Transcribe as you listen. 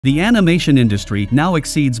The animation industry now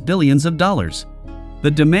exceeds billions of dollars. The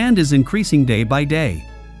demand is increasing day by day.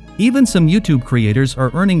 Even some YouTube creators are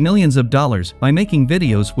earning millions of dollars by making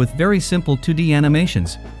videos with very simple 2D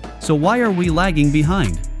animations. So why are we lagging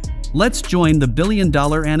behind? Let's join the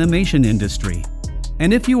billion-dollar animation industry.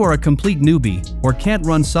 And if you are a complete newbie or can't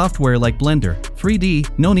run software like Blender,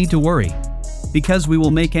 3D, no need to worry. Because we will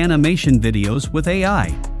make animation videos with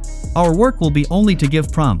AI. Our work will be only to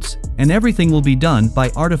give prompts, and everything will be done by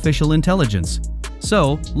artificial intelligence.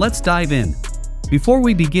 So, let's dive in. Before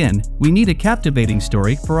we begin, we need a captivating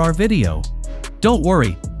story for our video. Don't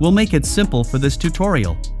worry, we'll make it simple for this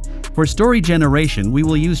tutorial. For story generation, we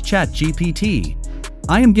will use Chat GPT.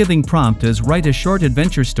 I am giving prompt as write a short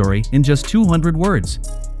adventure story in just 200 words.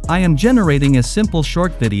 I am generating a simple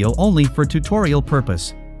short video only for tutorial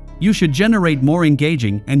purpose. You should generate more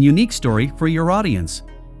engaging and unique story for your audience.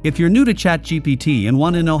 If you're new to Chat GPT and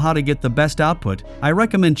want to know how to get the best output, I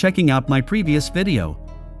recommend checking out my previous video.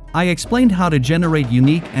 I explained how to generate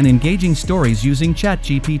unique and engaging stories using Chat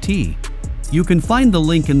GPT. You can find the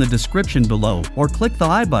link in the description below or click the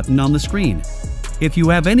I button on the screen. If you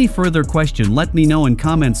have any further question, let me know in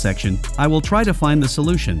comment section. I will try to find the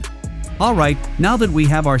solution. Alright, now that we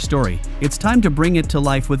have our story, it's time to bring it to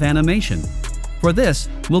life with animation. For this,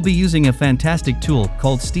 we'll be using a fantastic tool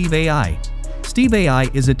called Steve AI. Steve AI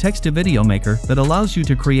is a text-to-video maker that allows you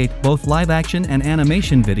to create both live-action and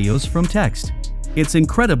animation videos from text. It's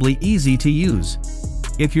incredibly easy to use.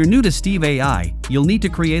 If you're new to Steve AI, you'll need to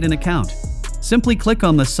create an account. Simply click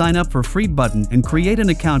on the Sign Up for Free button and create an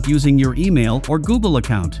account using your email or Google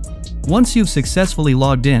account. Once you've successfully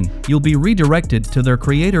logged in, you'll be redirected to their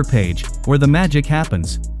creator page, where the magic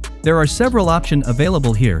happens. There are several options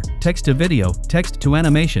available here: text to video, text to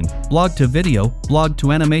animation, blog to video, blog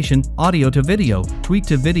to animation, audio to video, tweet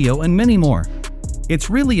to video, and many more.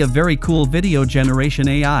 It's really a very cool video generation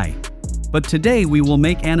AI. But today we will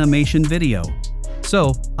make animation video.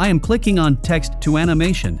 So, I am clicking on text to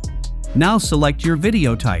animation. Now select your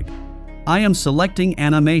video type. I am selecting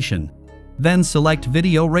animation. Then select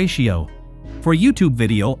video ratio. For YouTube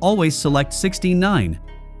video, always select 16:9.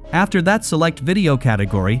 After that, select video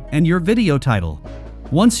category and your video title.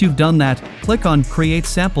 Once you've done that, click on Create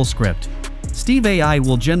Sample Script. Steve AI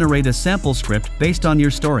will generate a sample script based on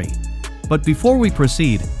your story. But before we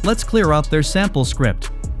proceed, let's clear out their sample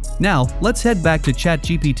script. Now, let's head back to Chat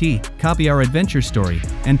GPT, copy our adventure story,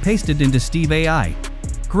 and paste it into Steve AI.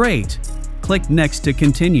 Great! Click Next to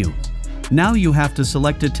continue. Now you have to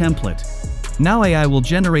select a template. Now AI will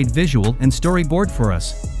generate visual and storyboard for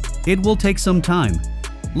us. It will take some time.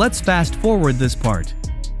 Let's fast forward this part.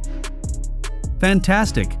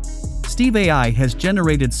 Fantastic! Steve AI has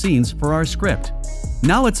generated scenes for our script.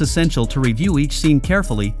 Now it's essential to review each scene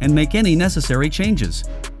carefully and make any necessary changes.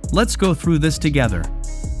 Let's go through this together.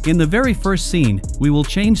 In the very first scene, we will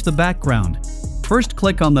change the background. First,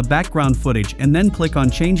 click on the background footage and then click on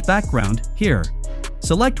Change Background here.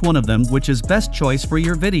 Select one of them which is best choice for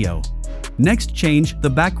your video. Next, change the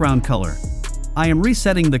background color. I am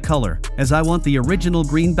resetting the color, as I want the original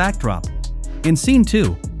green backdrop. In Scene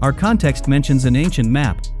 2, our context mentions an ancient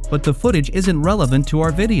map, but the footage isn't relevant to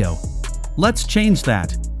our video. Let's change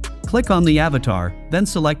that. Click on the avatar, then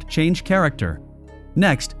select Change Character.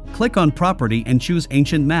 Next, click on Property and choose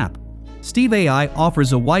Ancient Map. Steve AI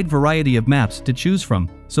offers a wide variety of maps to choose from,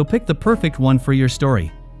 so pick the perfect one for your story.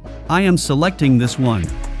 I am selecting this one.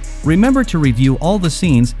 Remember to review all the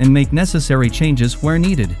scenes and make necessary changes where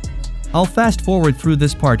needed. I'll fast forward through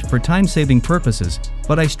this part for time-saving purposes,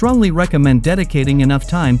 but I strongly recommend dedicating enough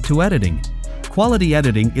time to editing. Quality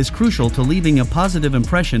editing is crucial to leaving a positive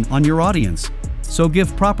impression on your audience, so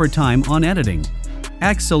give proper time on editing.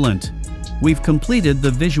 Excellent! We've completed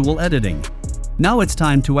the visual editing. Now it's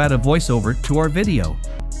time to add a voiceover to our video.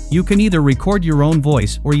 You can either record your own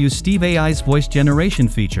voice or use Steve AI's voice generation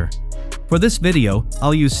feature. For this video,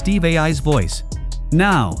 I'll use Steve AI's voice.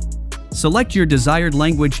 Now, select your desired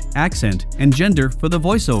language, accent, and gender for the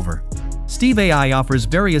voiceover. Steve AI offers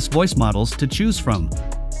various voice models to choose from.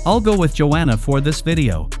 I'll go with Joanna for this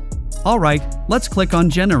video. Alright, let's click on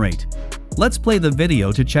Generate. Let's play the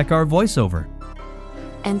video to check our voiceover.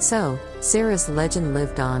 And so, Sarah's legend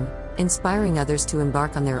lived on, inspiring others to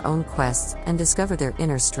embark on their own quests and discover their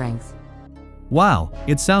inner strength. Wow,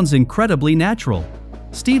 it sounds incredibly natural.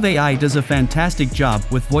 Steve AI does a fantastic job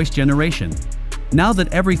with voice generation. Now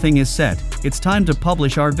that everything is set, it's time to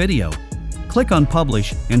publish our video. Click on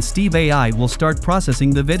Publish and Steve AI will start processing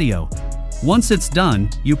the video. Once it's done,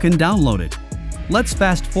 you can download it. Let's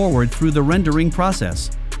fast forward through the rendering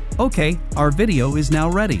process. Okay, our video is now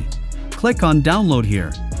ready. Click on Download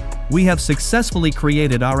here. We have successfully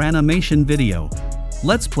created our animation video.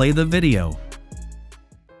 Let's play the video.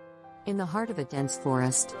 In the heart of a dense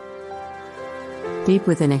forest, deep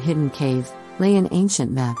within a hidden cave, lay an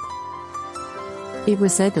ancient map. It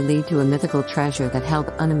was said to lead to a mythical treasure that held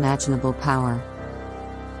unimaginable power.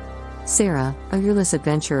 Sarah, a fearless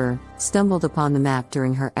adventurer, stumbled upon the map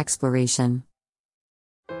during her exploration.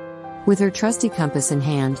 With her trusty compass in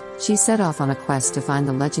hand, she set off on a quest to find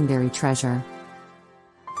the legendary treasure.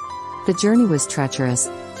 The journey was treacherous,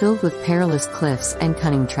 filled with perilous cliffs and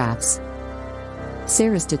cunning traps.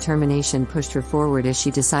 Sarah's determination pushed her forward as she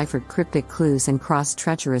deciphered cryptic clues and crossed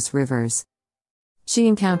treacherous rivers. She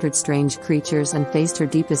encountered strange creatures and faced her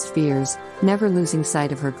deepest fears, never losing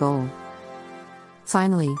sight of her goal.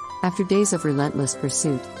 Finally, after days of relentless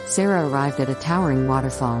pursuit, Sarah arrived at a towering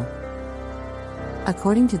waterfall.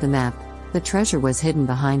 According to the map, the treasure was hidden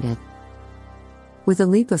behind it. With a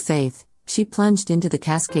leap of faith, she plunged into the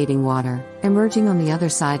cascading water, emerging on the other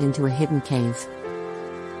side into a hidden cave.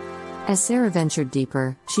 As Sarah ventured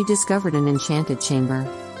deeper, she discovered an enchanted chamber.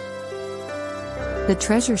 The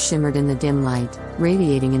treasure shimmered in the dim light,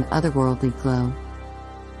 radiating an otherworldly glow.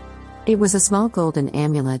 It was a small golden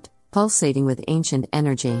amulet, pulsating with ancient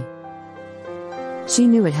energy. She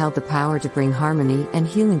knew it held the power to bring harmony and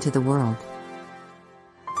healing to the world.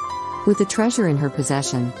 With the treasure in her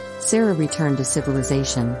possession, Sarah returned to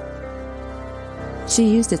civilization. She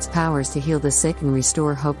used its powers to heal the sick and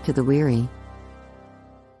restore hope to the weary.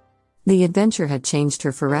 The adventure had changed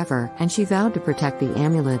her forever, and she vowed to protect the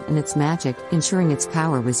amulet and its magic, ensuring its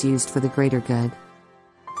power was used for the greater good.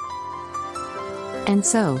 And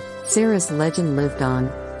so, Sarah's legend lived on,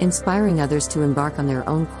 inspiring others to embark on their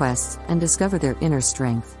own quests and discover their inner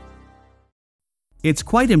strength. It's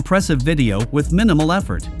quite impressive video with minimal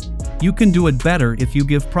effort. You can do it better if you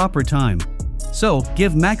give proper time. So,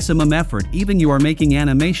 give maximum effort even you are making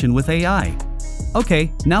animation with AI.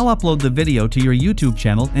 Okay, now upload the video to your YouTube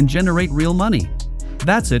channel and generate real money.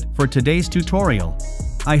 That's it for today's tutorial.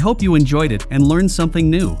 I hope you enjoyed it and learned something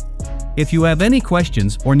new. If you have any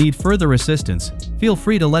questions or need further assistance, feel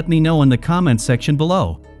free to let me know in the comments section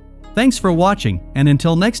below. Thanks for watching, and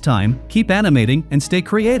until next time, keep animating and stay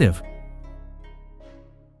creative.